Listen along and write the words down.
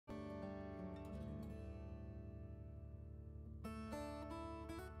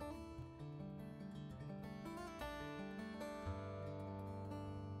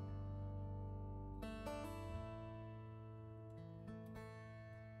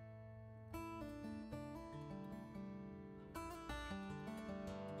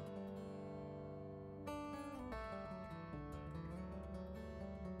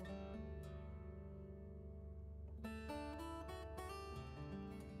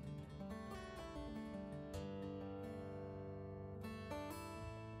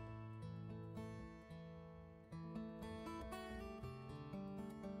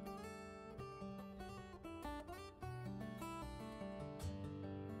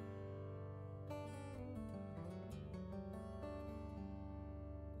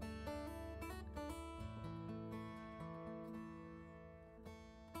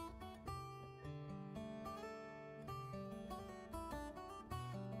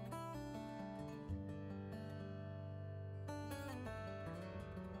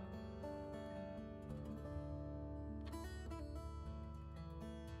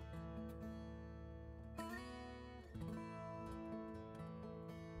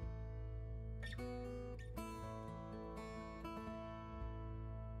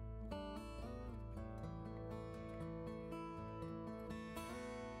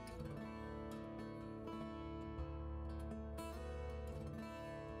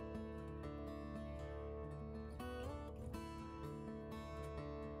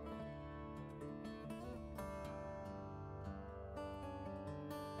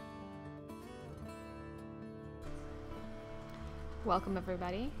Welcome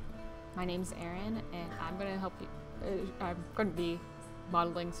everybody, my name's Erin and I'm going to help you, I'm going to be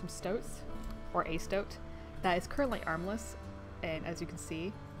modeling some stoats, or a stoat, that is currently armless, and as you can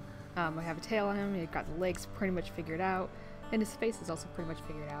see, I have a tail on him, he's got the legs pretty much figured out, and his face is also pretty much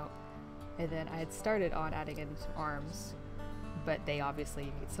figured out, and then I had started on adding in some arms, but they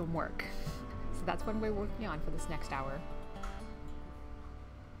obviously need some work, so that's what we're working on for this next hour.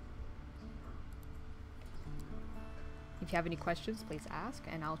 If you have any questions, please ask,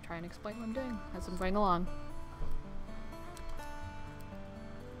 and I'll try and explain what I'm doing as I'm going along.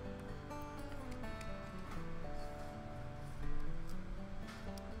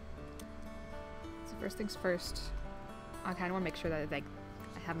 So first things first, I kind of want to make sure that I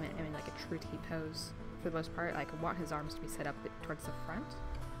have him in like a true T pose for the most part. Like, I want his arms to be set up towards the front.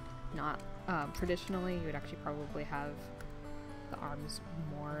 Not traditionally, you would actually probably have the arms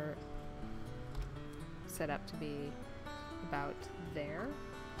more set up to be about there,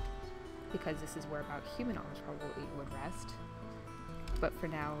 because this is where about human arms probably would rest, but for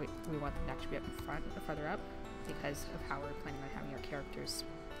now we want them to actually be up in front or further up because of how we're planning on having our characters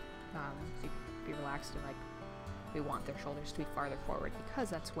be relaxed, and like we want their shoulders to be farther forward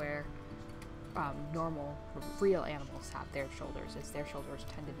because that's where normal real animals have their shoulders, is their shoulders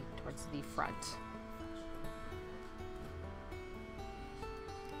tend to be towards the front.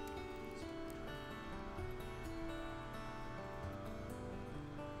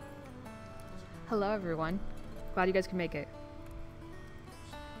 Hello everyone, glad you guys can make it.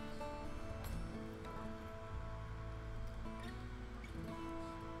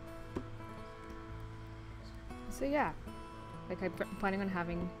 So yeah, like I'm planning on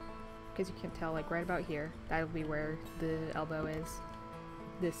having, because you can't tell, like right about here, that'll be where the elbow is.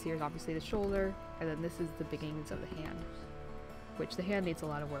 This here is obviously the shoulder, and then this is the beginnings of the hand, which the hand needs a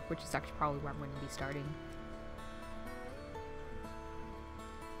lot of work, which is actually probably where I'm going to be starting.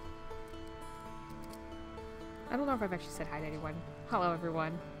 I don't know if I've actually said hi to anyone. Hello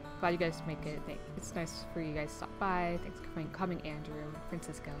everyone. Glad you guys make it. It's nice for you guys to stop by. Thanks for coming, Andrew,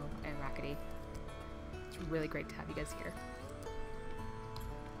 Francisco, and Rackety. It's really great to have you guys here.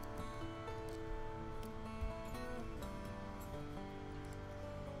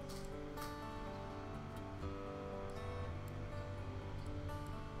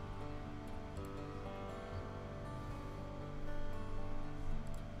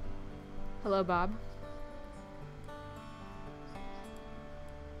 Hello, Bob.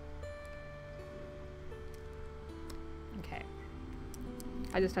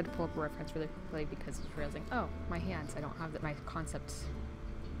 I just had to pull up a reference really quickly because I was realizing, oh, my hands, I don't have my concepts,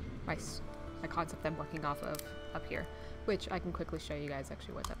 my concept I'm working off of up here, which I can quickly show you guys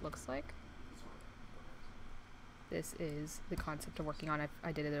actually what that looks like. This is the concept I'm working on.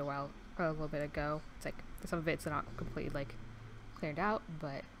 I did it a little bit ago. It's like, some of it's not completely like cleared out,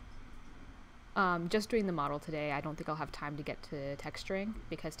 but just doing the model today, I don't think I'll have time to get to texturing,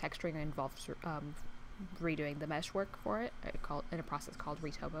 because texturing involves redoing the mesh work for it, in a process called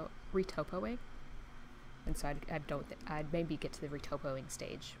retopoing, and so I'd maybe get to the retopoing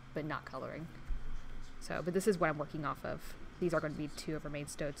stage, but not coloring. So, but this is what I'm working off of. These are going to be two of our main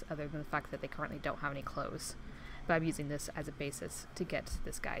stoats, other than the fact that they currently don't have any clothes, but I'm using this as a basis to get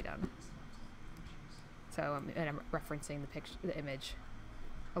this guy done. So, and I'm referencing the image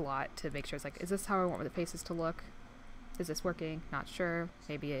a lot to make sure it's like, is this how I want the faces to look? Is this working? Not sure.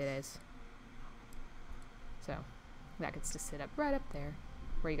 Maybe it is. So that gets to sit up right up there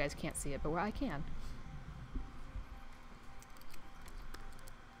where you guys can't see it, but where I can.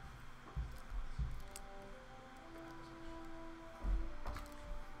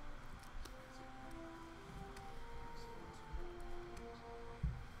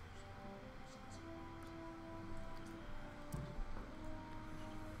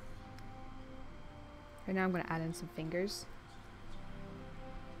 Right now I'm going to add in some fingers.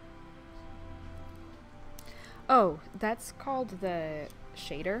 Oh, that's called the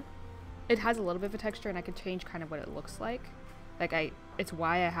shader. It has a little bit of a texture, and I can change kind of what it looks like. Like it's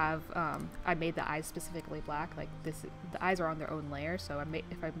why I have, I made the eyes specifically black. Like this, the eyes are on their own layer, so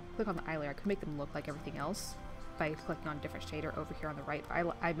if I click on the eye layer, I could make them look like everything else by clicking on a different shader over here on the right.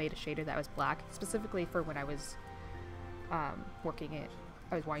 I made a shader that was black, specifically for when I was working it,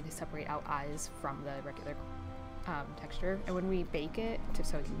 I was wanting to separate out eyes from the regular texture. And when we bake it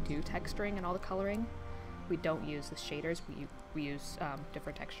so we can do texturing and all the coloring, we don't use the shaders, we use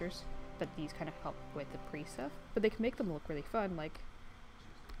different textures, but these kind of help with the pre-stuff. But they can make them look really fun, like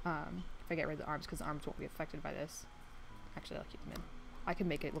if I get rid of the arms, because the arms won't be affected by this. Actually, I'll keep them in. I can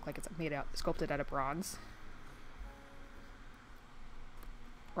make it look like it's sculpted out of bronze.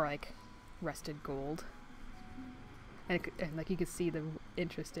 Or like rusted gold. And like you can see the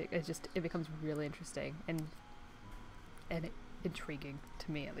interesting, it becomes really interesting and intriguing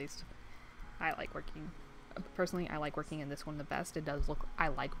to me, at least. I like working, personally I like working in this one the best. It does look, I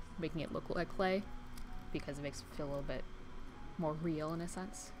like making it look like clay because it makes it feel a little bit more real in a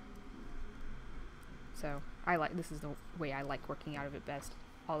sense. So this is the way I like working out of it best,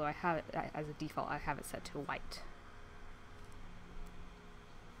 although I have it as a default, I have it set to white.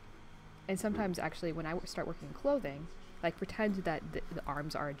 And sometimes actually when I start working in clothing, like pretend that the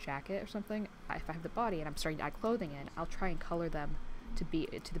arms are a jacket or something, if I have the body and I'm starting to add clothing in, I'll try and color them to be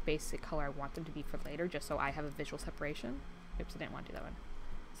to the basic color I want them to be for later, just so I have a visual separation. Oops, I didn't want to do that one.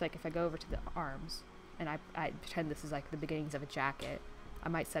 So like if I go over to the arms and I pretend this is like the beginnings of a jacket, I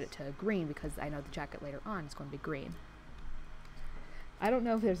might set it to green because I know the jacket later on is going to be green. I don't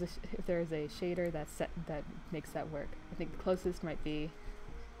know if there's a shader that makes that work. I think the closest might be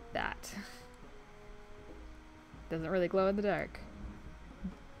that. Doesn't really glow in the dark.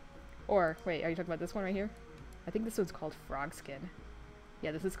 Or wait, are you talking about this one right here? I think this one's called frog skin.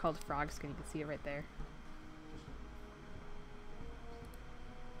 Yeah, this is called frog skin. You can see it right there.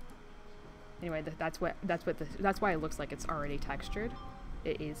 Anyway, that's why it looks like it's already textured.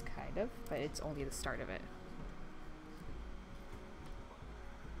 It is kind of, but it's only the start of it.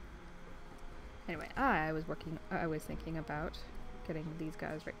 Anyway, I was thinking about getting these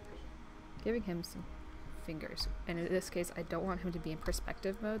guys right, giving him some fingers. And in this case, I don't want him to be in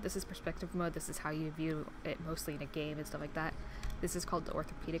perspective mode. This is perspective mode. This is how you view it mostly in a game and stuff like that. This is called the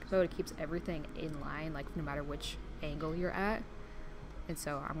orthopedic mode. It keeps everything in line, like no matter which angle you're at. And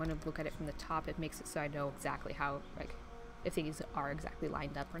so I'm going to look at it from the top. It makes it so I know exactly how, like, if things are exactly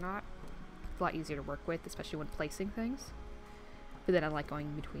lined up or not. It's a lot easier to work with, especially when placing things. But then I like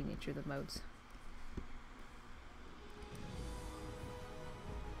going between each of the modes.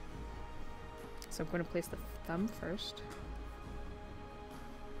 So I'm going to place the thumb first.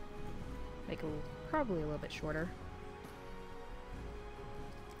 Make it probably a little bit shorter.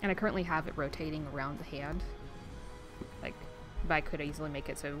 And I currently have it rotating around the hand. Like, but I could easily make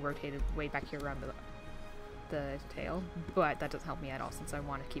it so it rotated way back here around the tail, but that doesn't help me at all since I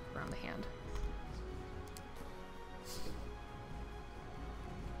want to keep it around the hand.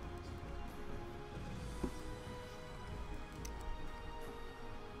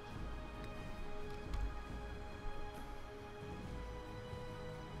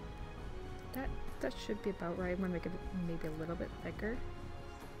 That should be about right. I'm going to make it maybe a little bit thicker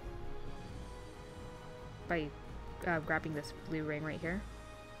by grabbing this blue ring right here.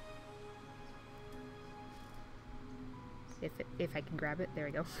 If I can grab it, there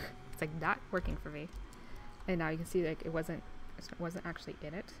we go. It's like not working for me. And now you can see like it wasn't actually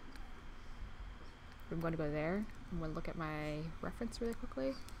in it. I'm going to go there. I'm going to look at my reference really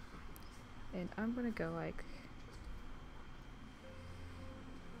quickly, and I'm going to go like.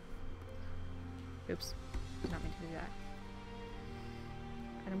 Oops, not meant to do that.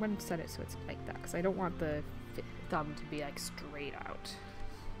 And I'm going to set it so it's like that, because I don't want the thumb to be like straight out.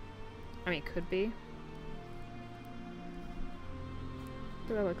 I mean, it could be.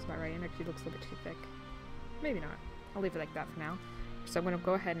 But that looks about right. It actually looks a little bit too thick. Maybe not. I'll leave it like that for now. So I'm going to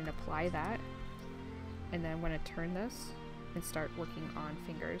go ahead and apply that. And then I'm going to turn this and start working on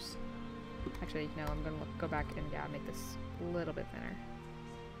fingers. Actually, no, I'm going to go back and make this a little bit thinner.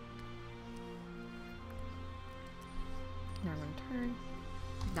 Now I'm going to turn,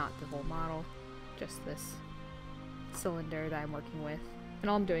 not the whole model, just this cylinder that I'm working with. And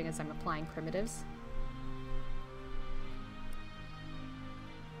all I'm doing is I'm applying primitives.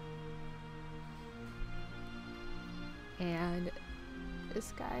 And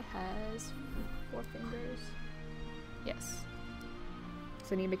this guy has 4 fingers. Yes.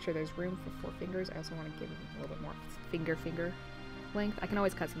 So I need to make sure there's room for 4 fingers. I also want to give him a little bit more finger length. I can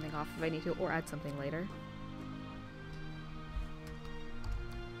always cut something off if I need to, or add something later.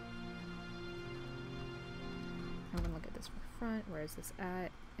 I'm going to look at this from the front. Where is this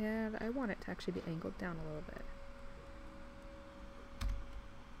at? And I want it to actually be angled down a little bit.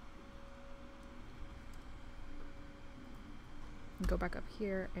 And go back up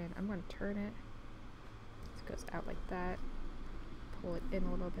here, and I'm going to turn it. So it goes out like that. Pull it in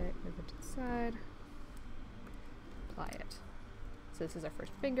a little bit, move it to the side. apply it. So this is our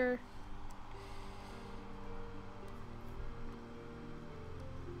first finger.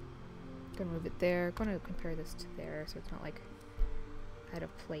 Gonna move it there. Gonna compare this to there so it's not like out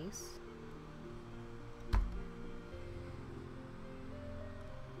of place.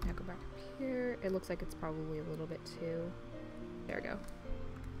 Now go back up here. It looks like it's probably a little bit too. There we go.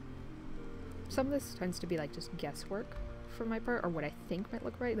 Some of this tends to be like just guesswork for my part, or what I think might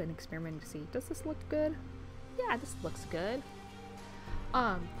look right, then experimenting to see, does this look good? Yeah, this looks good.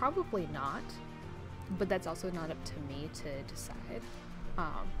 Probably not, but that's also not up to me to decide.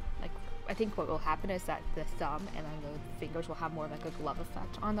 Like, I think what will happen is that the thumb and then the fingers will have more of like a glove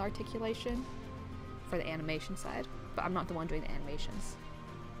effect on the articulation for the animation side, but I'm not the one doing the animations.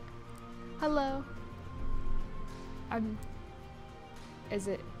 Hello. Is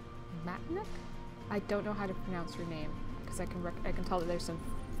it Matnik? I don't know how to pronounce your name because I can tell that there's some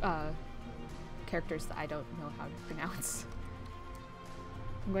characters that I don't know how to pronounce.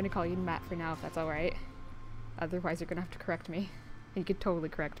 I'm going to call you Matt for now if that's alright. Otherwise you're going to have to correct me. You could totally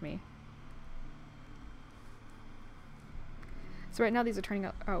correct me. So right now these are turning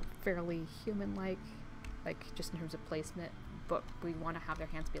out fairly human-like, like just in terms of placement, but we want to have their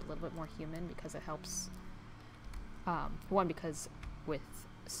hands be a little bit more human because it helps, one, because with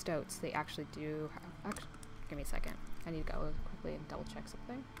Stoats they actually do have, give me a second, I need to go quickly and double check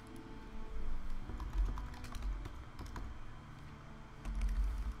something.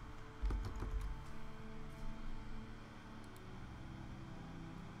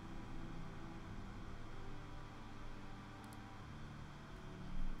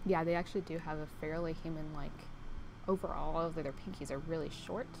 Yeah, they actually do have a fairly human-like, overall, although their pinkies are really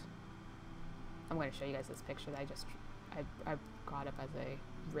short. I'm going to show you guys this picture that I got up as a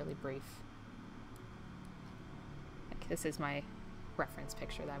really brief, like, this is my reference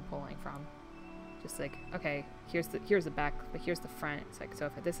picture that I'm pulling from. Just like, okay, here's the back, but here's the front. It's like, so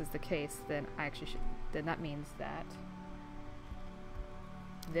if this is the case, then I actually should, then that means that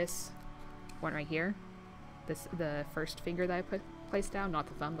this one right here, the first finger that I placed down, not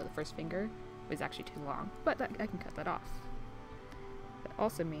the thumb, but the first finger, was actually too long, but I can cut that off. That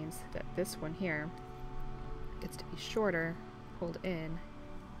also means that this one here gets to be shorter, pulled in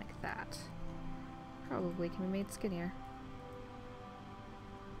like that. Probably can be made skinnier.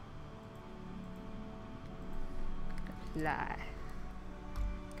 Lie.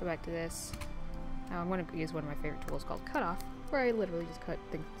 Go back to this. Now I'm going to use one of my favorite tools called Cut Off, where I literally just cut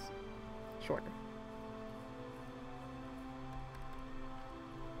things shorter.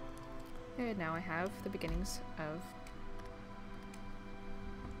 And now I have the beginnings of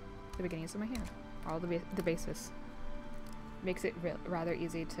my hand, all the basis. Makes it rather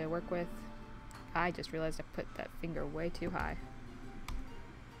easy to work with. I just realized I put that finger way too high.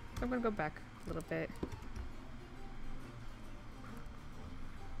 So I'm gonna go back a little bit.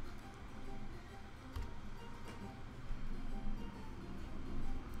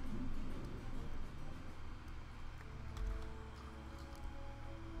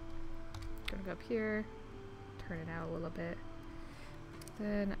 Gonna go up here, turn it out a little bit.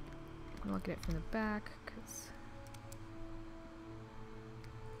 Then I'm gonna look at it from the back, because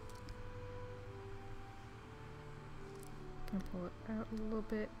I'm gonna pull it out a little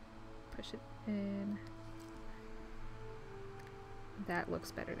bit, push it in. That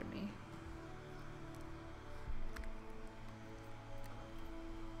looks better to me.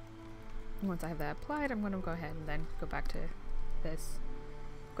 Once I have that applied, I'm gonna go ahead and then go back to this.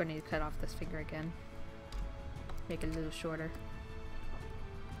 I'm going to cut off this finger again, make it a little shorter.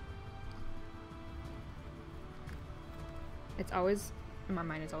 It's always, in my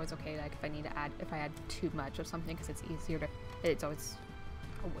mind, it's always okay, like if I add too much of something, because it's easier to, there's always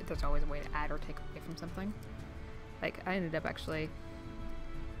a way to add or take away from something. Like, I ended up actually,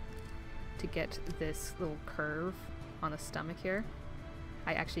 to get this little curve on the stomach here,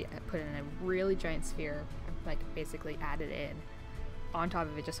 I actually put in a really giant sphere, and like basically added in on top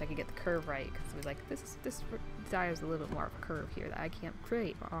of it just so I could get the curve right, because it was like, this desires a little bit more of a curve here that I can't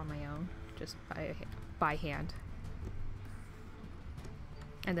create on my own, just by hand.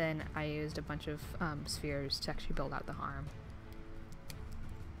 And then I used a bunch of spheres to actually build out the arm.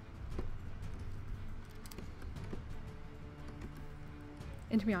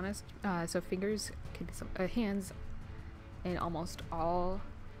 And to be honest, so fingers can be some hands in almost all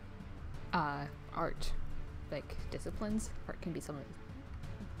art like disciplines. Art can be some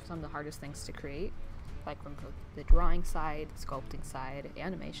of the hardest things to create, like from the drawing side, sculpting side,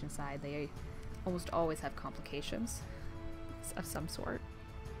 animation side. They almost always have complications of some sort.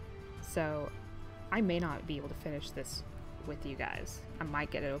 So I may not be able to finish this with you guys. I might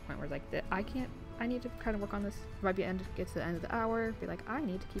get to a point where like I I need to kind of work on this. Might be get to the end of the hour, be like, I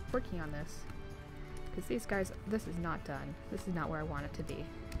need to keep working on this. Because these guys, this is not done. This is not where I want it to be.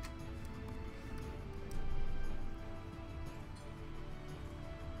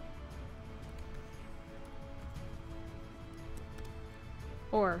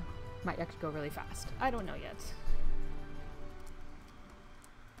 Or might actually go really fast. I don't know yet.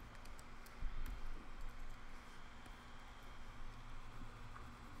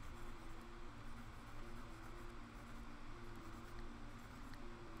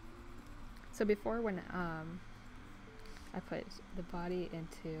 So before, when I put the body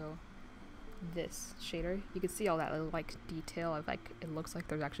into this shader, you can see all that little like detail of like, it looks like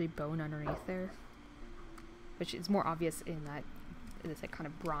there's actually bone underneath there, which is more obvious in that it's like kind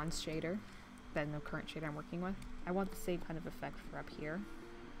of bronze shader than the current shader I'm working with. I want the same kind of effect for up here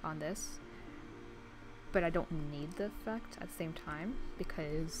on this, but I don't need the effect at the same time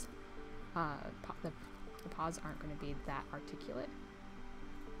because the paws aren't going to be that articulate.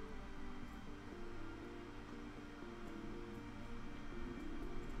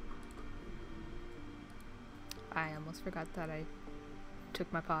 I almost forgot that I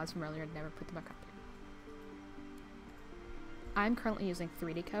took my paws from earlier and never put them back up. I'm currently using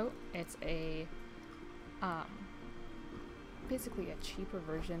 3D Coat. It's a basically a cheaper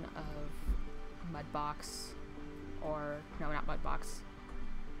version of Mudbox, or no, not Mudbox.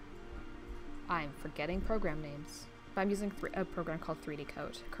 I'm forgetting program names. But I'm using a program called 3D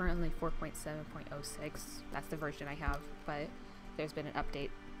Coat. Currently 4.7.06. That's the version I have, but there's been an update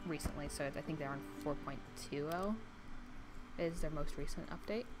recently, so I think they're on 4.20 is their most recent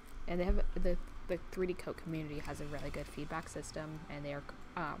update, and they have the 3D Coat community has a really good feedback system, and they are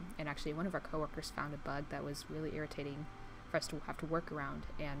and actually one of our coworkers found a bug that was really irritating for us to have to work around,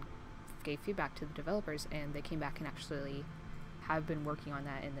 and gave feedback to the developers, and they came back and actually have been working on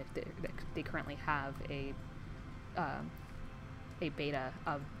that, and they currently have a beta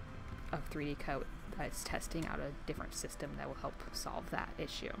of 3D Coat that's testing out a different system that will help solve that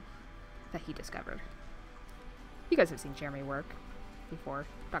issue that he discovered. You guys have seen Jeremy work before.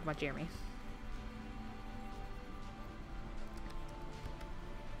 Talk about Jeremy.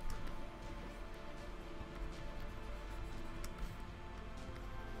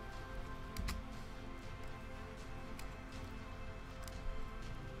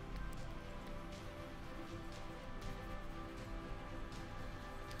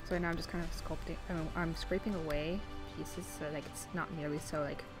 So right now I'm just kind of sculpting, I'm scraping away pieces so like it's not nearly so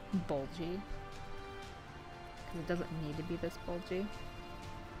like bulgy, because it doesn't need to be this bulgy.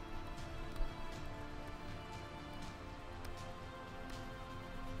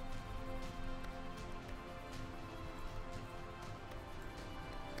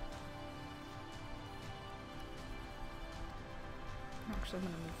 Actually, I'm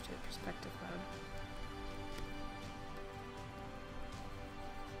going to move to perspective mode.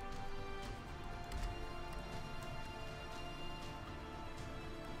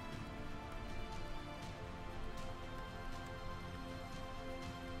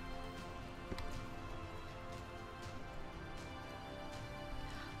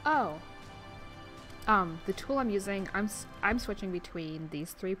 The tool I'm using, I'm switching between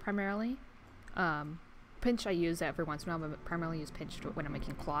these three primarily. Pinch I use every once in a while, but primarily use pinch when I'm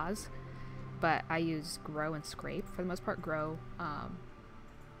making claws. But I use grow and scrape for the most part. Grow,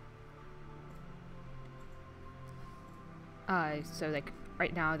 so like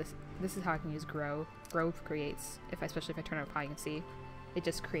right now, this is how I can use grow. Grow creates, especially if I turn on a pie, you can see it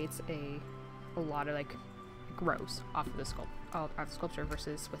just creates a lot of like grows off of the sculpture,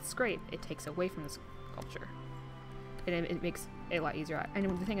 versus with scrape it takes away from the sculpture, and it makes it a lot easier. And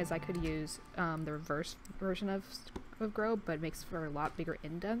the thing is, I could use the reverse version of grow, but it makes for a lot bigger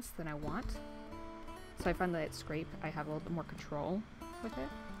indents than I want. So I find that at scrape I have a little bit more control with it.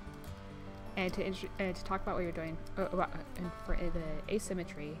 And to talk about what you're doing, and for the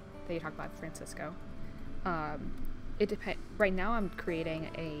asymmetry that you talked about, Francisco, it depends. Right now I'm creating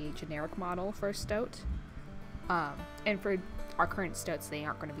a generic model for a stoat, and for our current stoats, they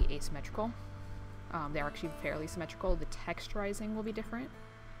aren't going to be asymmetrical. They're actually fairly symmetrical. The texturizing will be different.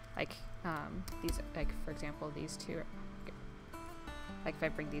 Like these, like for example, these two. Like if I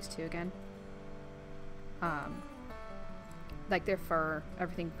bring these two again, like their fur,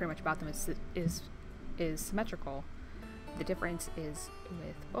 everything pretty much about them is symmetrical. The difference is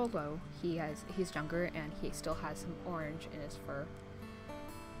with Olo, he's younger and he still has some orange in his fur,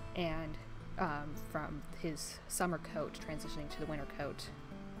 and from his summer coat transitioning to the winter coat,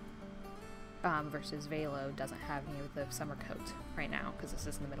 versus Velo doesn't have any of the summer coat right now because this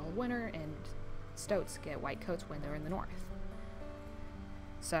is in the middle of winter, and stoats get white coats when they're in the north.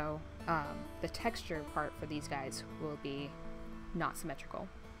 So the texture part for these guys will be not symmetrical.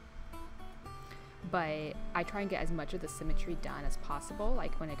 But I try and get as much of the symmetry done as possible,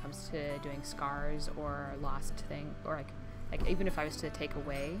 like when it comes to doing scars or lost thing, or like even if I was to take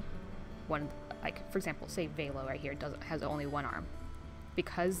away one, like for example, say Velo right here has only one arm,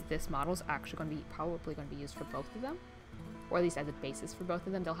 because this model is actually going to be probably going to be used for both of them, or at least as a basis for both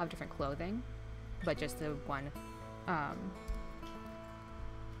of them. They'll have different clothing, but just the one,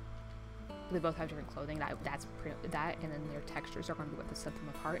 they both have different clothing. That's that, and then their textures are going to be what set them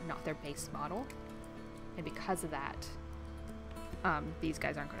apart, not their base model. And because of that, these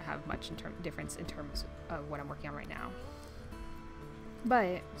guys aren't going to have much difference in terms of what I'm working on right now.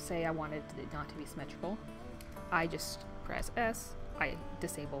 But say I wanted it not to be symmetrical, I just press S, I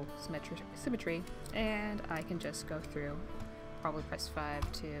disable symmetry, and I can just go through, probably press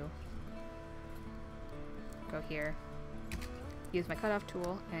 5 to go here, use my cutoff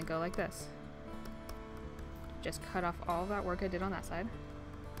tool, and go like this. Just cut off all that work I did on that side,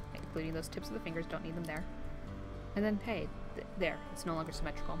 including those tips of the fingers, don't need them there. And then, hey, there, it's no longer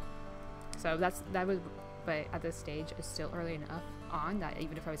symmetrical. So that was, but at this stage, it's still early enough on that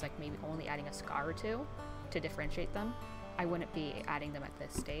even if I was like maybe only adding a scar or two to differentiate them, I wouldn't be adding them at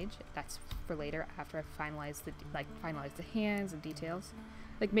this stage. That's for later, after I've finalized the hands and details.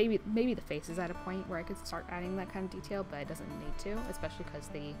 Like maybe the face is at a point where I could start adding that kind of detail, but it doesn't need to, especially because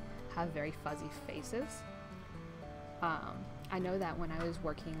they have very fuzzy faces. I know that when I was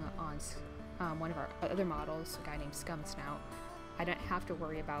working on one of our other models, a guy named Scum Snout, I didn't have to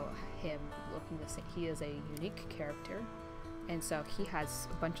worry about him looking the same. He is a unique character, and so he has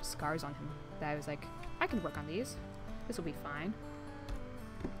a bunch of scars on him that I was like, I can work on these. This will be fine.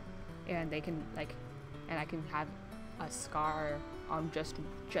 And they can and I can have a scar on just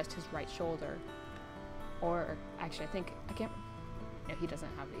his right shoulder, or actually I can't. No, he doesn't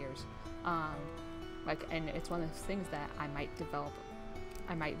have ears. And it's one of those things that I might develop.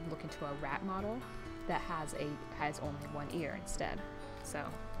 I might look into a rat model that has only one ear instead. So,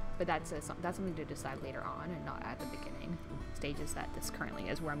 but that's something to decide later on, and not at the beginning stages that this currently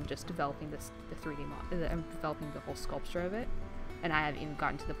is, where I'm just developing the 3D model. I'm developing the whole sculpture of it, and I haven't even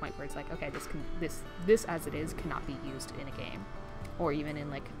gotten to the point where it's like, okay, this as it is cannot be used in a game, or even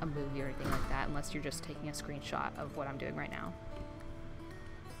in like a movie or anything like that, unless you're just taking a screenshot of what I'm doing right now.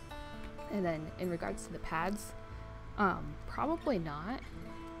 And then in regards to the pads, probably not.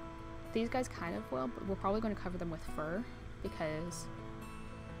 These guys kind of will, but we're probably going to cover them with fur, because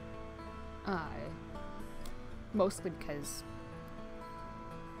mostly because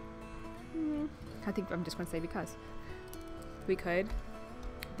I think I'm just going to say because we could,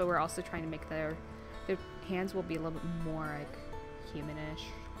 but we're also trying to make their hands will be a little bit more like humanish,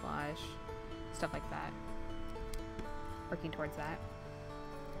 clawish, stuff like that. Working towards that.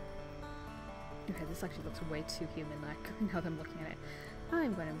 Okay, this actually looks way too human-like now that I'm looking at it.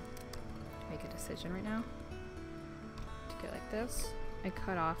 I'm going to make a decision right now to go like this. I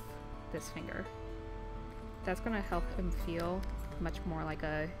cut off this finger. That's going to help him feel much more like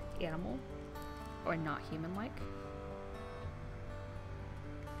a animal, or not human-like.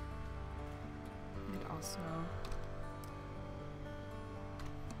 And also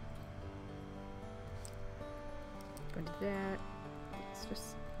going to do that. It's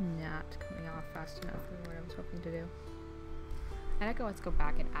just not coming off fast enough for what I was hoping to do. And I can always go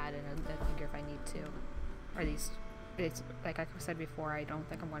back and add in a finger if I need to. Or it's like I said before, I don't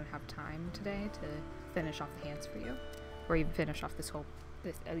think I'm going to have time today to finish off the hands for you, or even finish off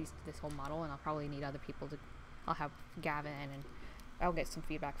at least this whole model. And I'll probably need other people to. I'll have Gavin, and I'll get some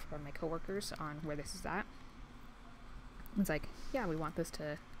feedback from my coworkers on where this is at. It's like, yeah, we want this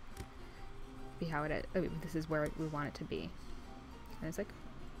to be how it is. This is where we want it to be. And it's like,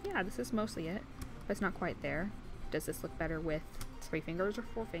 yeah, this is mostly it, but it's not quite there. Does this look better with 3 fingers or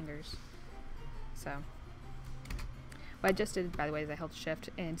 4 fingers? So, what I just did, by the way, is I held shift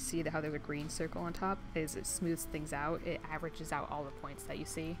and see how there's a green circle on top. Is it smooths things out. It averages out all the points that you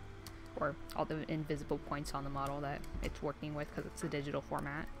see, or all the invisible points on the model that it's working with, because it's a digital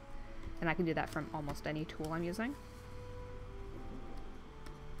format. And I can do that from almost any tool I'm using.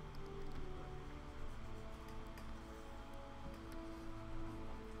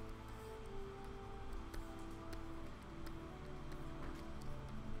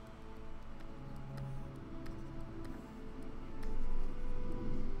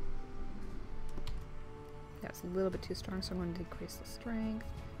 That's a little bit too strong, so I'm going to decrease the strength.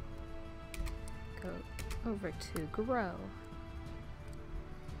 Go over to grow.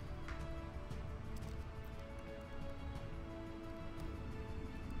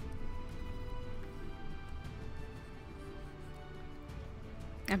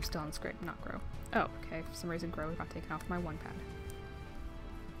 I'm still on scrape, not grow. Oh, okay. For some reason, grow got taken off my one pad.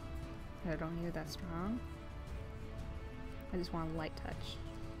 I don't need it that strong. I just want a light touch.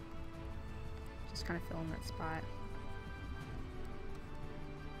 Just kind of fill in that spot.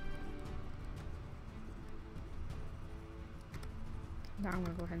 Now I'm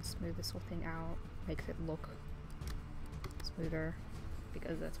gonna go ahead and smooth this whole thing out, makes it look smoother,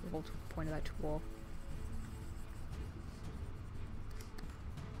 because that's the whole point of that tool.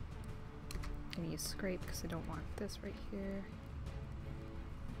 I'm gonna use scrape because I don't want this right here.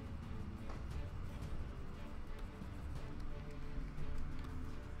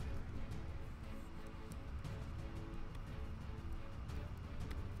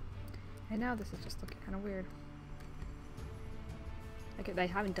 And now this is just looking kind of weird. Like, I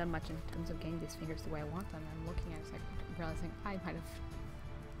haven't done much in terms of getting these fingers the way I want them. I'm looking at it, it's like realizing I might have.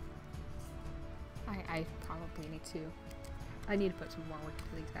 I probably need to. I need to put some more work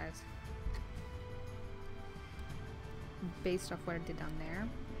into these guys. Based off what I did down there,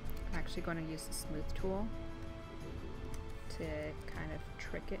 I'm actually going to use the smooth tool to kind of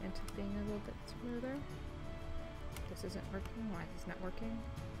trick it into being a little bit smoother. This isn't working. Why is it not working?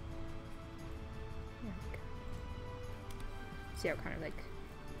 There we go. See how it kind of like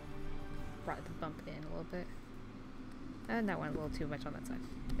brought the bump in a little bit. And that went a little too much on that side.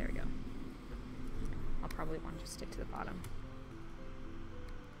 There we go. I'll probably want to just stick to the bottom.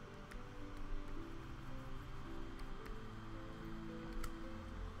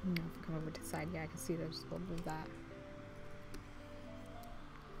 If I come over to the side, yeah, I can see there's a little bit of that.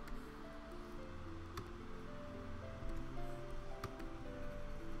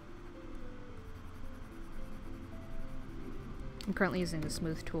 I'm currently using the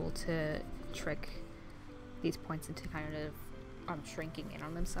smooth tool to trick these points into kind of shrinking in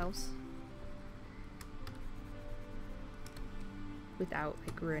on themselves without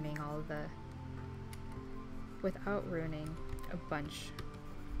like ruining all of the, without ruining a bunch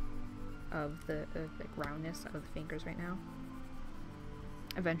of the like roundness of the fingers right now.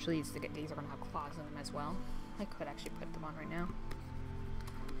 Eventually these are going to have claws in them as well. I could actually put them on right now.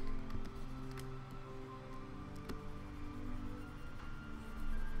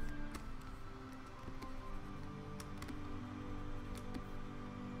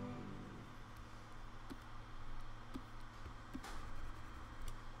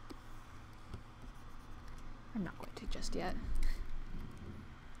 I'm not going to just yet.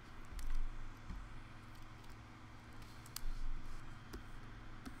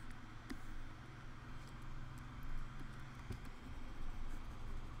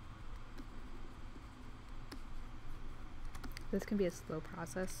 This can be a slow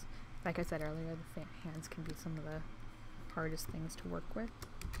process. Like I said earlier, the hands can be some of the hardest things to work with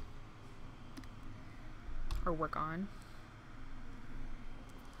or work on.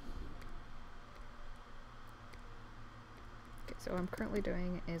 Okay, so what I'm currently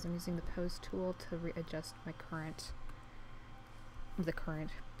doing is I'm using the pose tool to readjust my current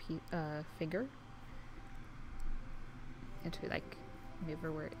finger into like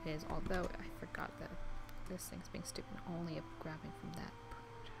maneuver where it is, although I forgot that this thing's being stupid, only of grabbing from that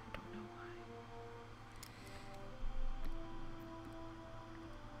part. I don't know why.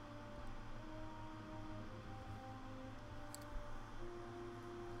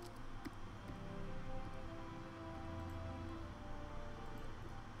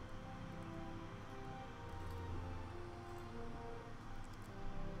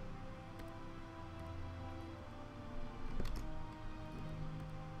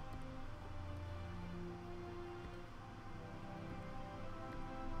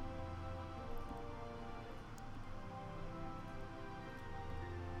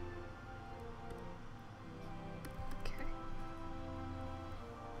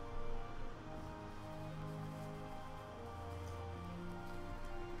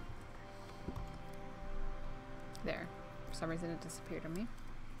 There. For some reason it disappeared on me.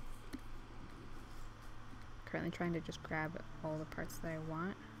 Currently trying to just grab all the parts that I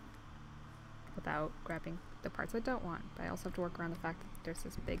want without grabbing the parts I don't want. But I also have to work around the fact that there's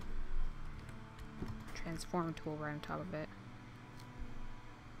this big transform tool right on top of it.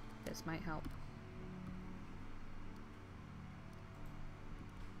 This might help.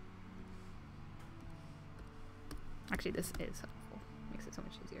 Actually, this is helpful. Makes it so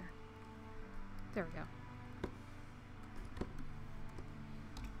much easier. There we go.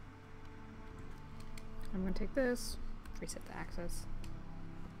 I'm going to take this, reset the axis,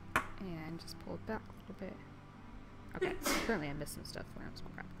 and just pull it back a little bit. Okay, currently I missed some stuff when I was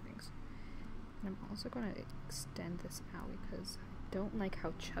grabbing things. And I'm also going to extend this out because I don't like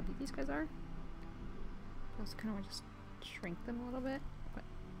how chubby these guys are. I also kind of want to just shrink them a little bit, but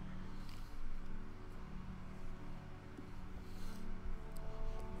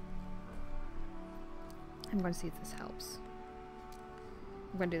I'm going to see if this helps.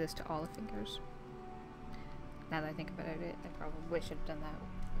 I'm going to do this to all the fingers. Now that I think about it, I probably should have done that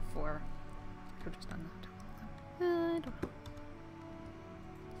before. I could have just done that. I don't know.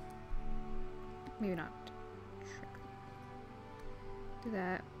 Maybe not. Do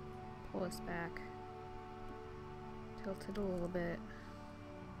that. Pull this back. Tilt it a little bit.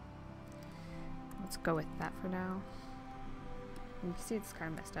 Let's go with that for now. You can see it's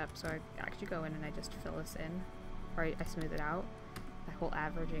kind of messed up, so I actually go in and I just fill this in, or I smooth it out. That whole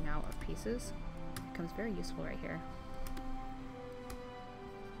averaging out of pieces becomes very useful right here.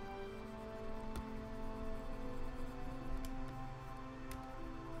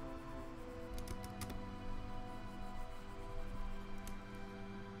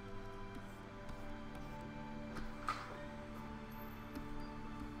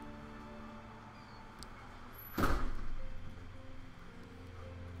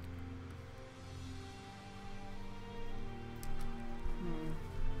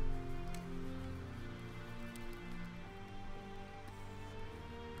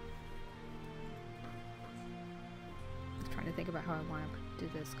 To think about how I want to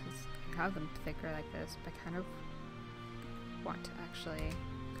do this, because I have them thicker like this, but I kind of want to actually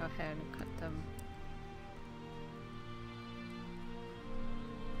go ahead and cut them.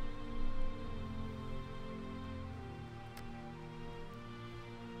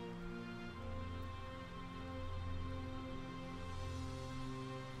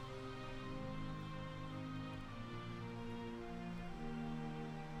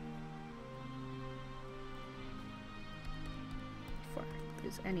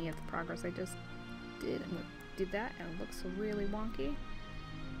 Any of the progress I just did, and did that, and it looks really wonky,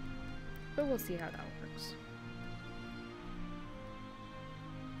 but we'll see how that works.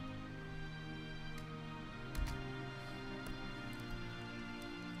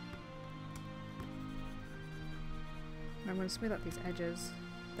 I'm going to smooth out these edges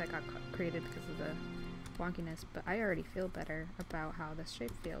that got created because of the wonkiness, but I already feel better about how this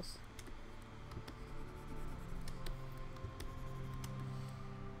shape feels.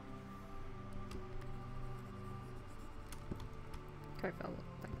 I felt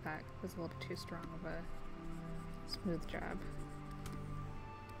like that was a little too strong of a smooth job.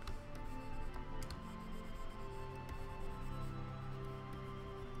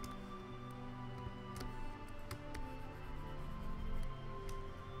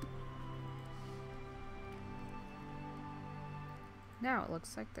 Now it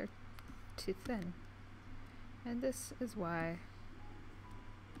looks like they're too thin, and this is why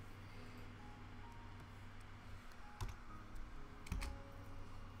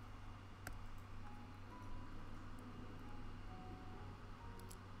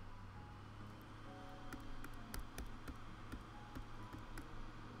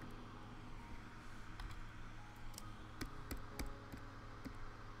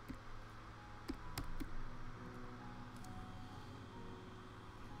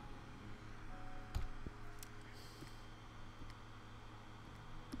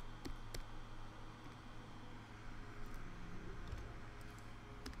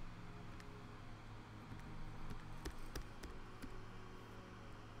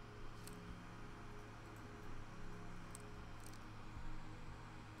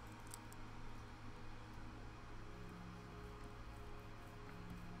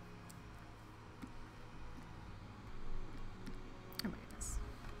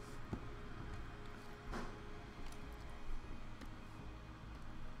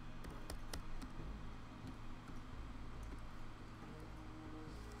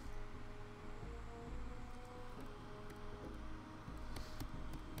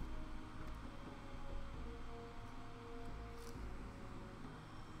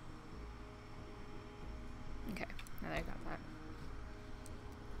I got that.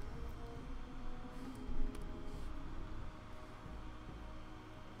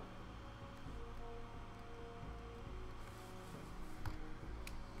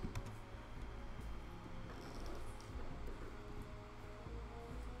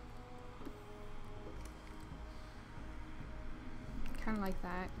 Kind of like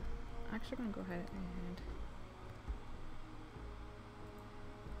that. I'm actually going to go ahead and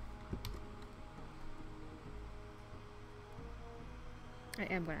I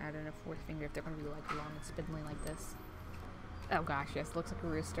am going to add in a fourth finger if they're going to be like long and spindly like this. Oh gosh, yes, looks like a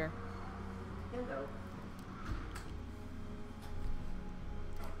rooster. Hello.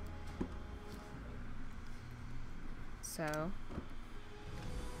 So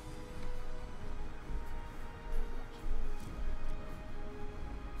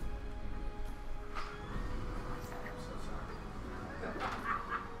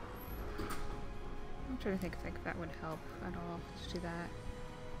trying to think if that would help at all. Just do that.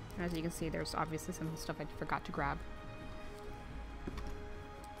 And as you can see, there's obviously some stuff I forgot to grab.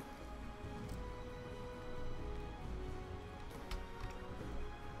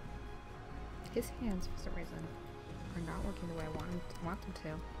 His hands, for some reason, are not working the way I want them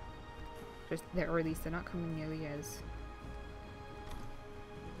to. Or at least they're not coming nearly as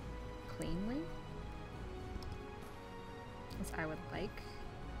cleanly as I would like.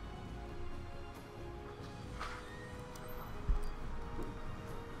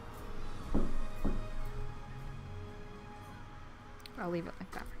 I'll leave it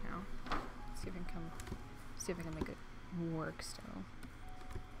like that for now. See if I can make it work still.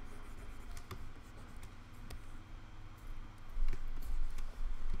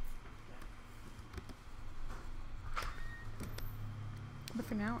 But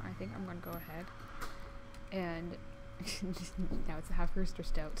for now, I think I'm gonna go ahead and now it's a half rooster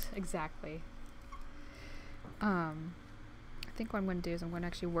stoat. Exactly. I think what I'm gonna do is I'm gonna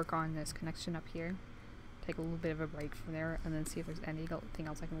actually work on this connection up here. Take a little bit of a break from there, and then see if there's anything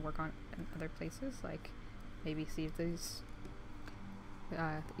else I can work on in other places. Like maybe see if these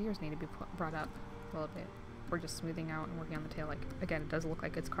the ears need to be brought up a little bit, or just smoothing out and working on the tail. Like again, it does look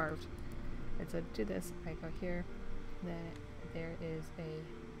like it's carved. And so to do this, I go here, then there is a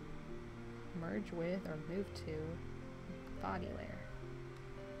merge with or move to body layer,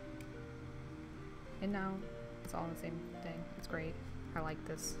 and now it's all in the same thing. It's great. I like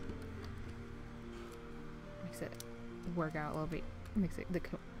this. Makes it work out a little bit. Makes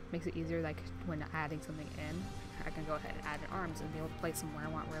it easier. Like when adding something in, I can go ahead and add an arms and be able to place them where I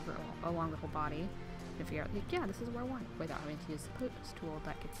want, wherever along the whole body, and figure out like, yeah, this is where I want, without having to use the pose tool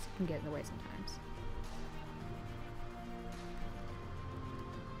that can get in the way sometimes.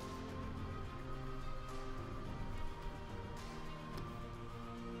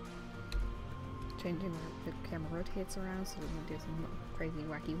 Changing the camera rotates around so we can do some crazy,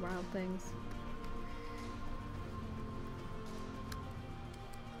 wacky, wild things.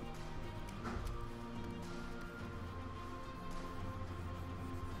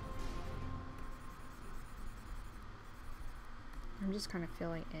 I'm just kind of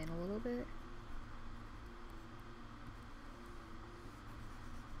filling in a little bit.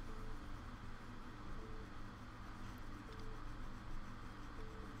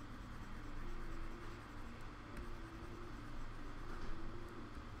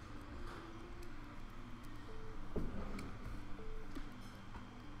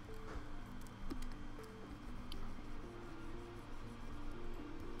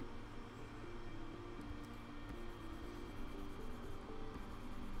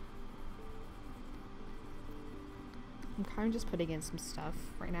 I'm kind of just putting in some stuff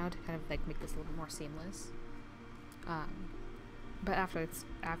right now to kind of like make this a little bit more seamless. But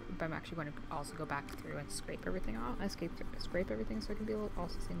I'm actually going to also go back through and scrape everything off. Scrape everything so it can be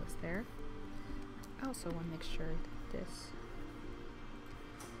also seamless there. I also want to make sure that this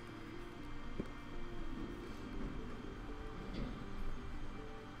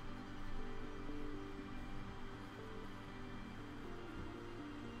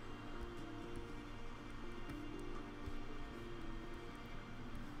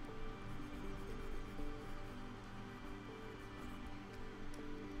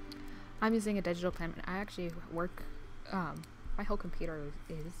I'm using a digital pen. I actually work, my whole computer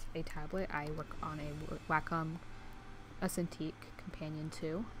is a tablet. I work on a Wacom, a Cintiq Companion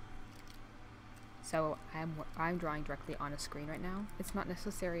 2. So I'm drawing directly on a screen right now. It's not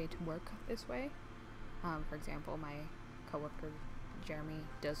necessary to work this way. For example, my coworker Jeremy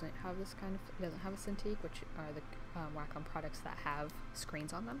doesn't have a Cintiq, which are the Wacom products that have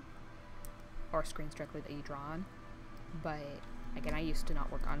screens on them, or screens directly that you draw on. But again, I used to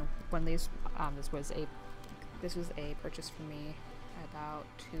not work on one of these. This was a purchase for me about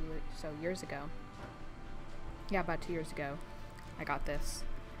 2 or so years ago. Yeah, about 2 years ago, I got this,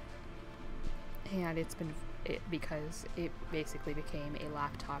 and because it basically became a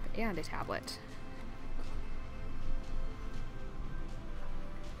laptop and a tablet.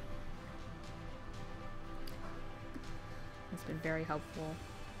 It's been very helpful.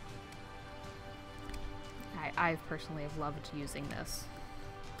 I personally have loved using this.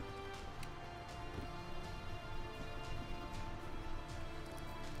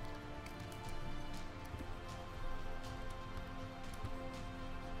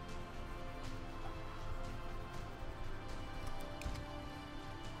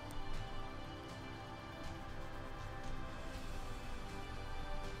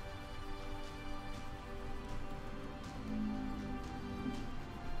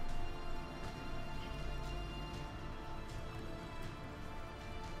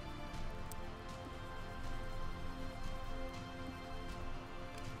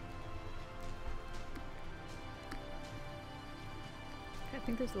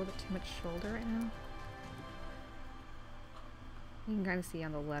 think there's a little bit too much shoulder right now. You can kind of see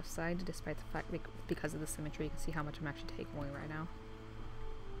on the left side, despite the fact, like, because of the symmetry, you can see how much I'm actually taking away right now.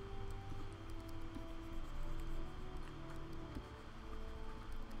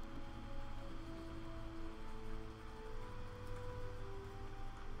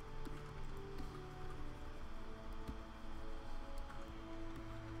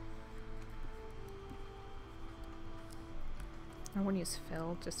 I want to use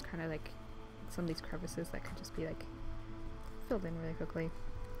fill, just kind of like some of these crevices that could just be like filled in really quickly.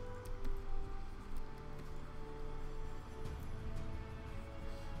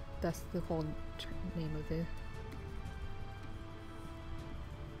 That's the whole name of it.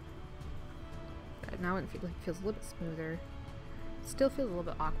 Now it feels a little bit smoother. Still feels a little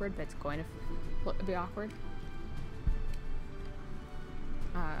bit awkward, but it's going to be awkward.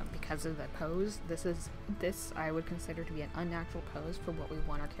 Because of the pose. This I would consider to be an unnatural pose for what we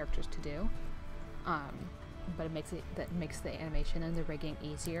want our characters to do. But it makes the animation and the rigging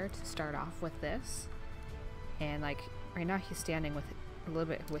easier to start off with this. And like right now he's standing with a little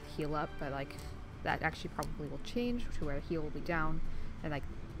bit with heel up, but like that actually probably will change to where the heel will be down, and like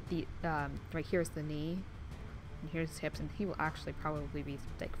the right here's the knee, and here's his hips, and he will actually probably be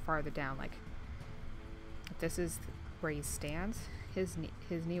like farther down. Like if this is where he stands, his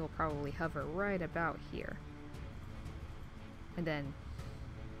knee will probably hover right about here, and then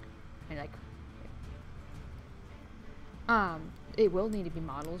it will need to be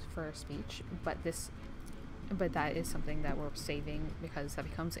modeled for speech, but that is something that we're saving because that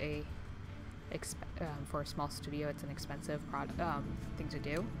becomes for a small studio, it's an expensive thing to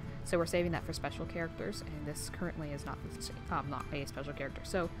do. So we're saving that for special characters, and this currently is not a special character.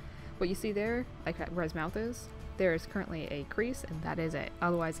 So what you see there, like where his mouth is, there is currently a crease, and that is it.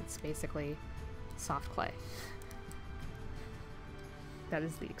 Otherwise, it's basically soft clay. That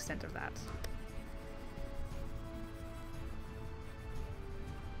is the extent of that.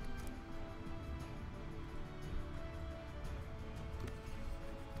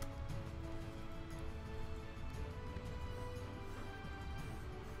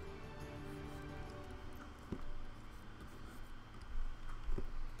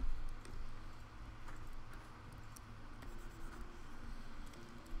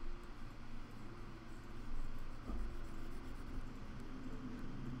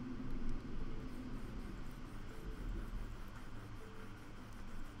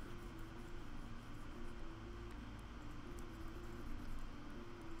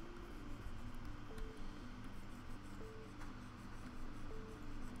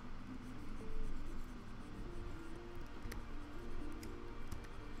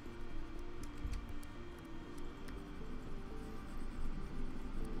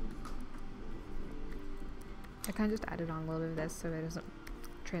 I kind of just added on a little bit of this so it doesn't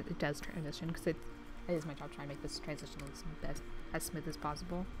it does transition, because it is my job trying to make this transition as smooth as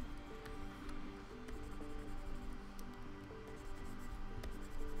possible.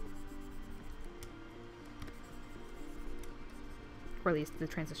 Or at least the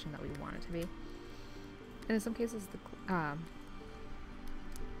transition that we want it to be. And in some cases,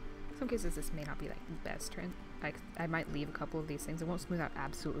 this may not be like the best like I might leave a couple of these things. It won't smooth out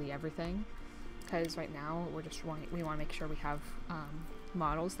absolutely everything, because right now we want to make sure we have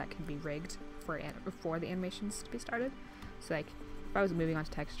models that can be rigged for the animations to be started. So like if I was moving on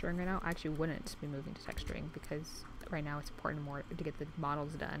to texturing right now, I actually wouldn't be moving to texturing, because right now it's important more to get the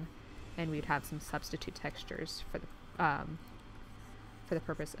models done, and we'd have some substitute textures for the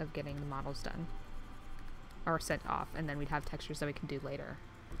purpose of getting the models done or sent off, and then we'd have textures that we can do later,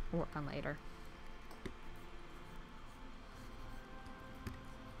 work on later.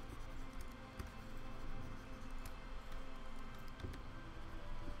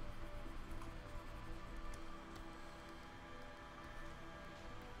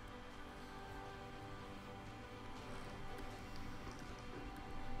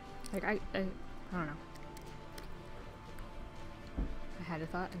 Like I don't know. I had a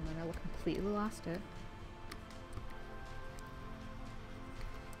thought and then I completely lost it.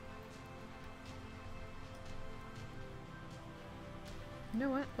 You know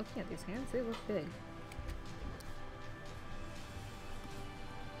what? Looking at these hands, they look big.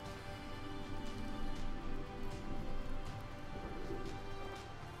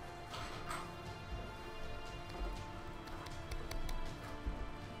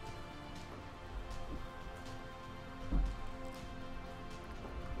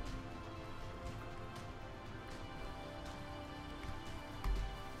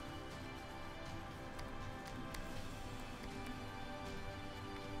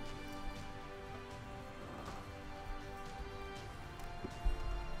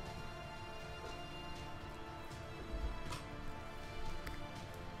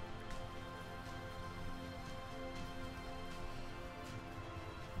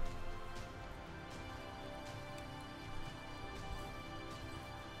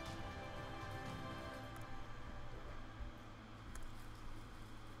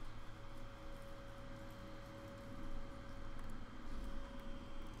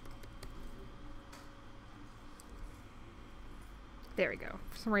 There we go.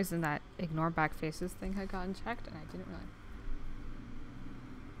 For some reason that ignore back faces thing had gotten checked and I didn't realize.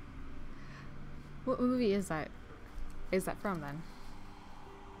 What movie is that? Is that from then?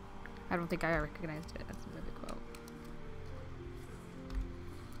 I don't think I recognized it as a movie quote.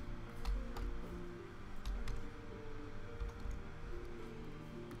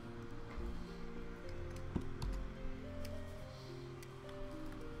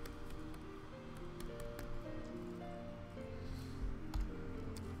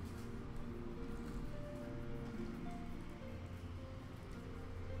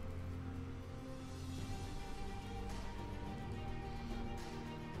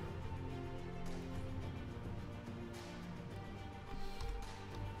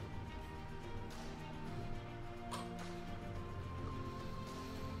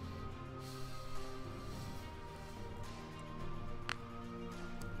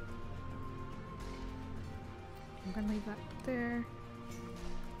 I'm gonna leave that there.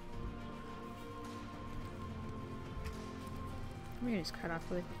 I'm gonna just cut off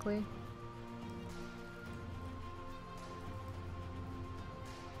really quickly.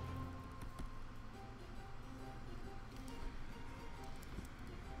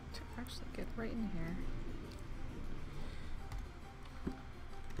 To actually get right in here.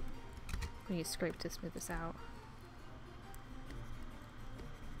 We need to scrape to smooth this out.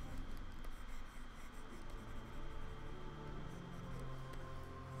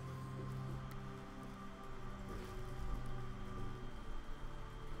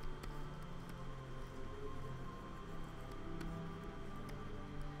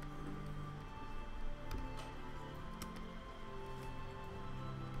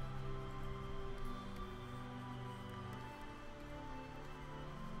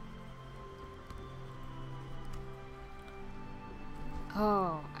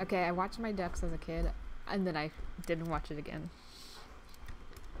 Oh, okay, I watched my ducks as a kid, and then I didn't watch it again.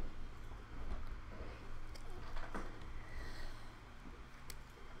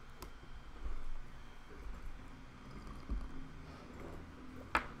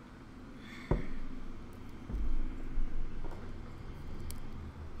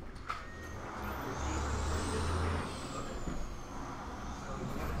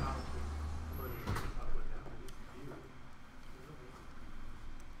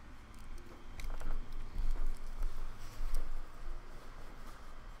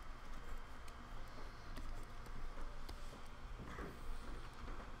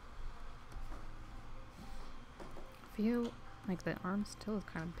 Feel like the arm still is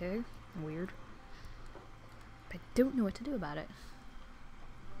kind of big and weird. But I don't know what to do about it.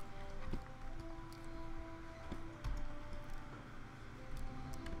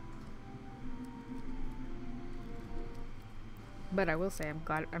 But I will say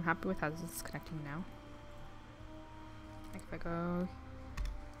I'm happy with how this is connecting now. Like if I go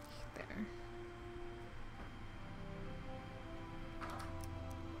there.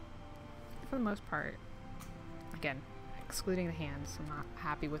 For the most part, again, excluding the hands, I'm not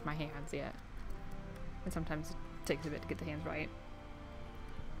happy with my hands yet. And sometimes it takes a bit to get the hands right.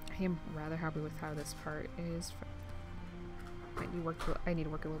 I am rather happy with how this part is. I need to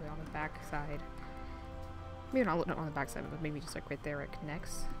work a little bit on the back side. Maybe not on the back side, but maybe just like right there where it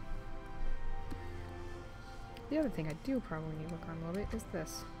connects. The other thing I do probably need to work on a little bit is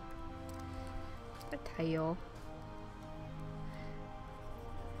this. The tail.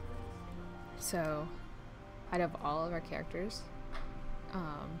 So, out of all of our characters,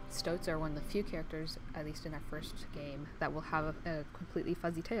 Stoats are one of the few characters, at least in our first game, that will have a completely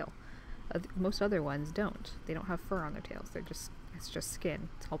fuzzy tail. Most other ones don't. They don't have fur on their tails. It's just skin.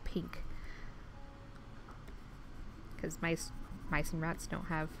 It's all pink. Because mice and rats don't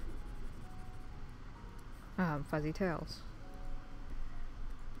have fuzzy tails.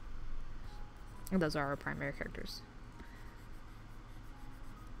 And those are our primary characters.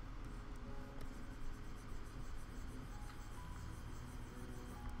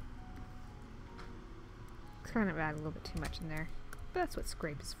 Kind of add a little bit too much in there, but that's what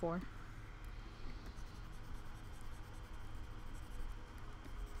scrape is for.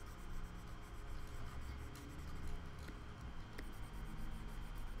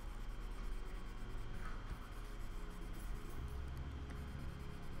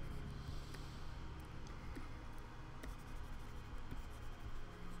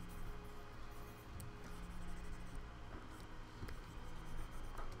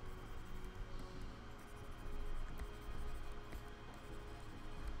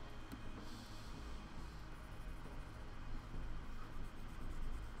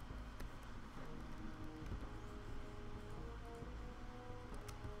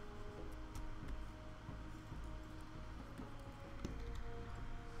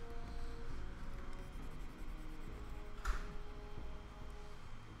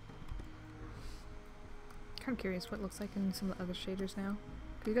 Kind of curious what it looks like in some of the other shaders now.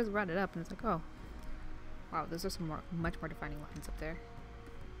 Because you guys brought it up and it's like, oh, wow, those are some much more defining lines up there.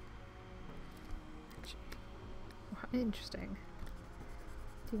 Wow, interesting.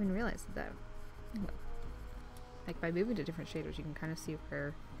 Didn't even realize that. Like by moving to different shaders, you can kind of see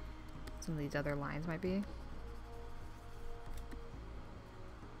where some of these other lines might be.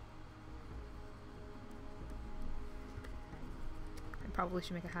 I probably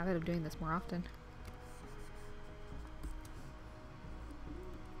should make a habit of doing this more often.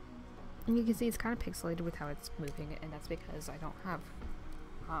 And you can see it's kind of pixelated with how it's moving, and that's because I don't have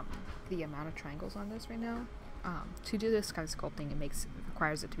the amount of triangles on this right now. To do this kind of sculpting, it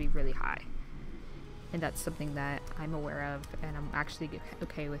requires it to be really high. And that's something that I'm aware of, and I'm actually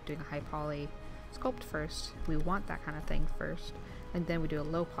okay with doing a high poly sculpt first. We want that kind of thing first, and then we do a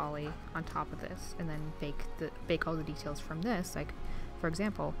low poly on top of this, and then bake all the details from this. Like, for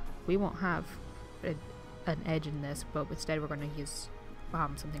example, we won't have an edge in this, but instead we're going to use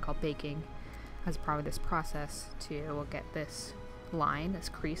something called baking as part of this process to get this line, this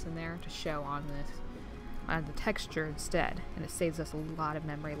crease in there, to show on the texture instead, and it saves us a lot of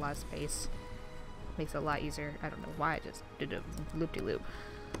memory, a lot of space. Makes it a lot easier. I don't know why I just did a loop-de-loop.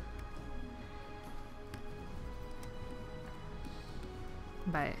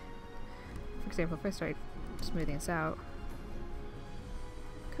 But, for example, if I start smoothing this out,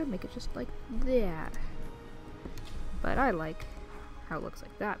 I could make it just like that. But I like how it looks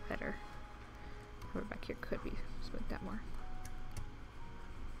like that better. However, back here could be smoothed out more.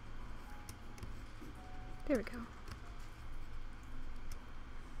 There we go.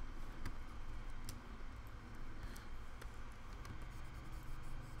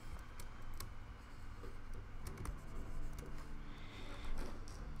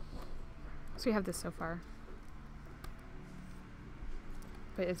 So we have this so far.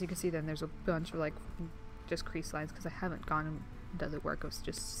 But as you can see then there's a bunch of like just crease lines because I haven't gone and done the work. I was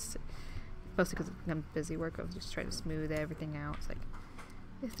just, mostly because I'm busy work, I was just trying to smooth everything out. It's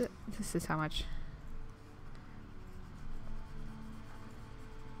like, this is how much.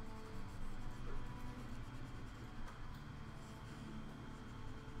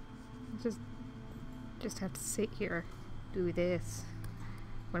 Just have to sit here, do this.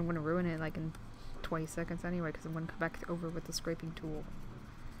 I'm going to ruin it like in 20 seconds anyway, because I'm going to come back over with the scraping tool.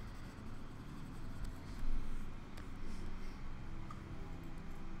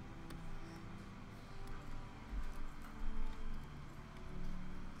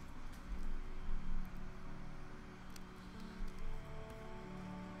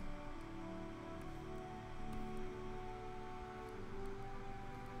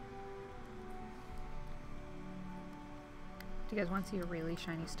 Do you guys want to see a really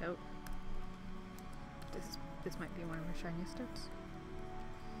shiny stoat? This might be one of our shiny stoats.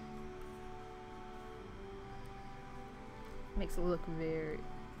 Makes it look very,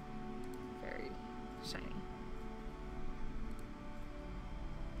 very shiny.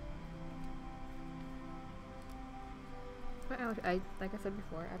 But like I said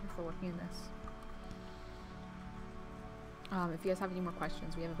before, I prefer working in this. If you guys have any more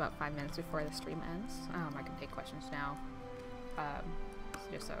questions, we have about 5 minutes before the stream ends. I can take questions now.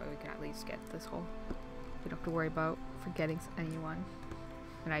 Just so we can at least get this whole, we don't have to worry about forgetting anyone.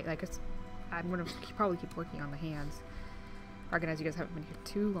 And I'm gonna probably keep working on the hands. I recognize you guys haven't been here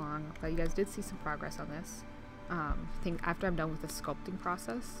too long, but you guys did see some progress on this. I think after I'm done with the sculpting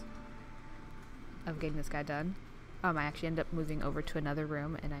process of getting this guy done, I actually end up moving over to another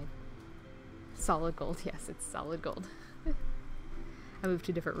room, and solid gold. Yes, it's solid gold. I moved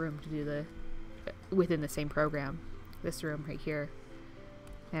to a different room to do within the same program. This room right here,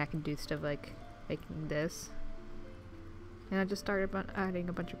 and I can do stuff like making this, and I just started adding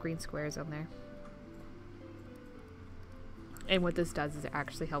a bunch of green squares on there. And what this does is it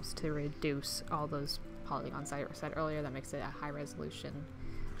actually helps to reduce all those polygons I said earlier. That makes it a high resolution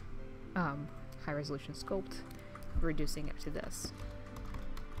sculpt, reducing it to this.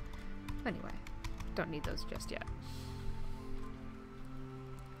 Anyway, don't need those just yet.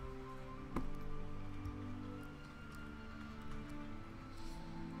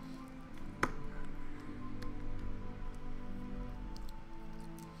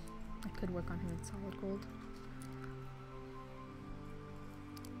 Could work on him in solid gold.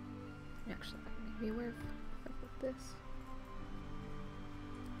 Actually, that can make me aware if I put this.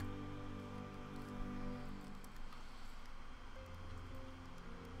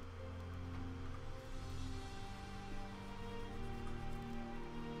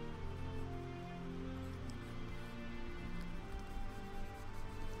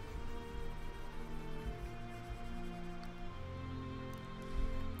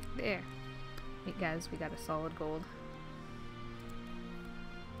 There. Hey guys, we got a solid gold.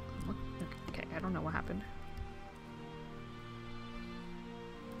 Okay, I don't know what happened.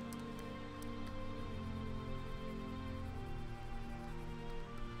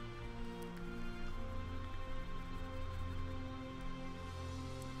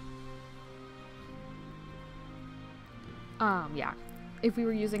 Yeah. If we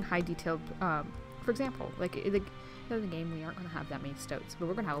were using high detailed, for example, like in the game, we aren't going to have that many stoats, but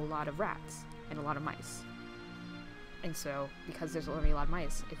we're going to have a lot of rats and a lot of mice. And so, because there's already a lot of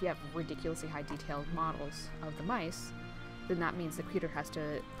mice, if you have ridiculously high detailed models of the mice, then that means the computer has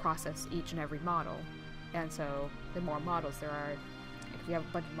to process each and every model. And so, the more models there are, if you have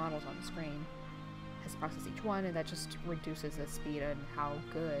a bunch of models on the screen, it has to process each one, and that just reduces the speed and how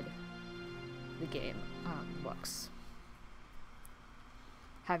good the game looks.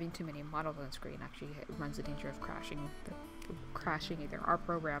 Having too many models on the screen actually runs the danger of crashing either our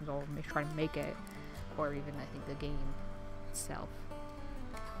programs or trying to make it, or even I think the game itself.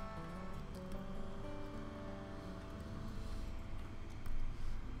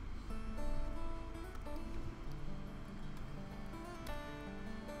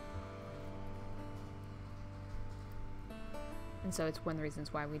 And so it's one of the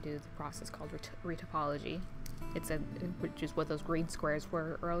reasons why we do the process called retopology. Which is what those green squares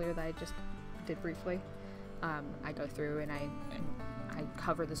were earlier that I just did briefly. I go through and I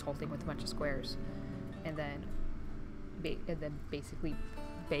cover this whole thing with a bunch of squares, and then basically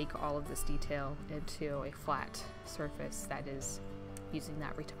bake all of this detail into a flat surface that is using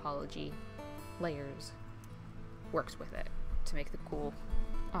that retopology layers works with it to make the cool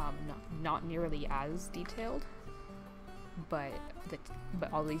not nearly as detailed, but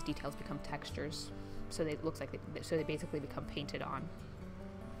all these details become textures. So it looks like they basically become painted on.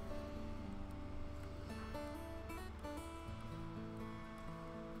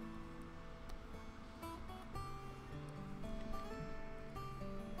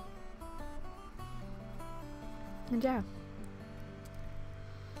 And yeah.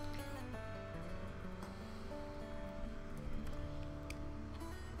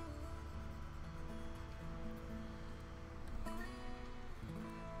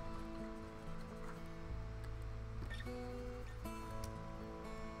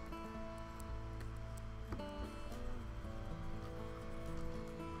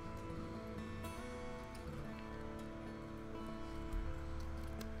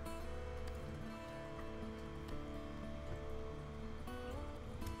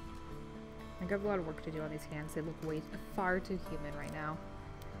 I have a lot of work to do on these hands. They look far too human right now,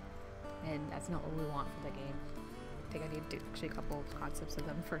 and that's not what we want for the game. I think I need to do actually a couple of concepts of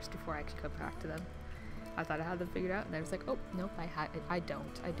them first before I actually come back to them. I thought I had them figured out, and I was like, oh nope, I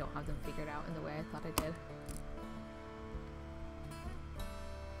don't have them figured out in the way I thought I did.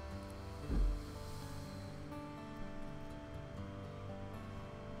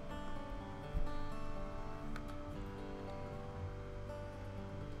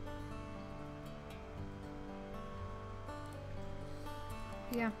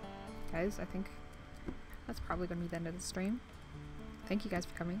 Yeah, guys, I think that's probably going to be the end of the stream. Thank you guys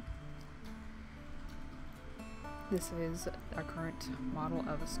for coming. This is our current model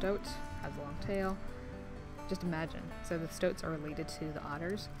of a stoat, has a long tail. Just imagine, so the stoats are related to the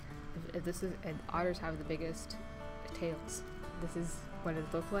otters. And otters have the biggest tails. This is what it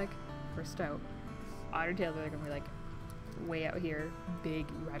looks like for stoat. Otter tails are going to be like way out here, big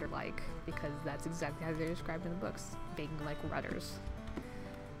rudder-like, because that's exactly how they're described in the books, being like rudders.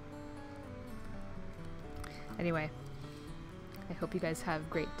 Anyway, I hope you guys have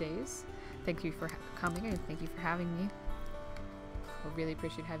great days. Thank you for coming, and thank you for having me. I really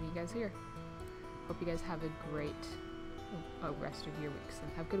appreciate having you guys here. Hope you guys have a great rest of your weeks,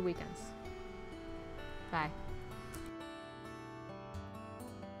 and have good weekends. Bye.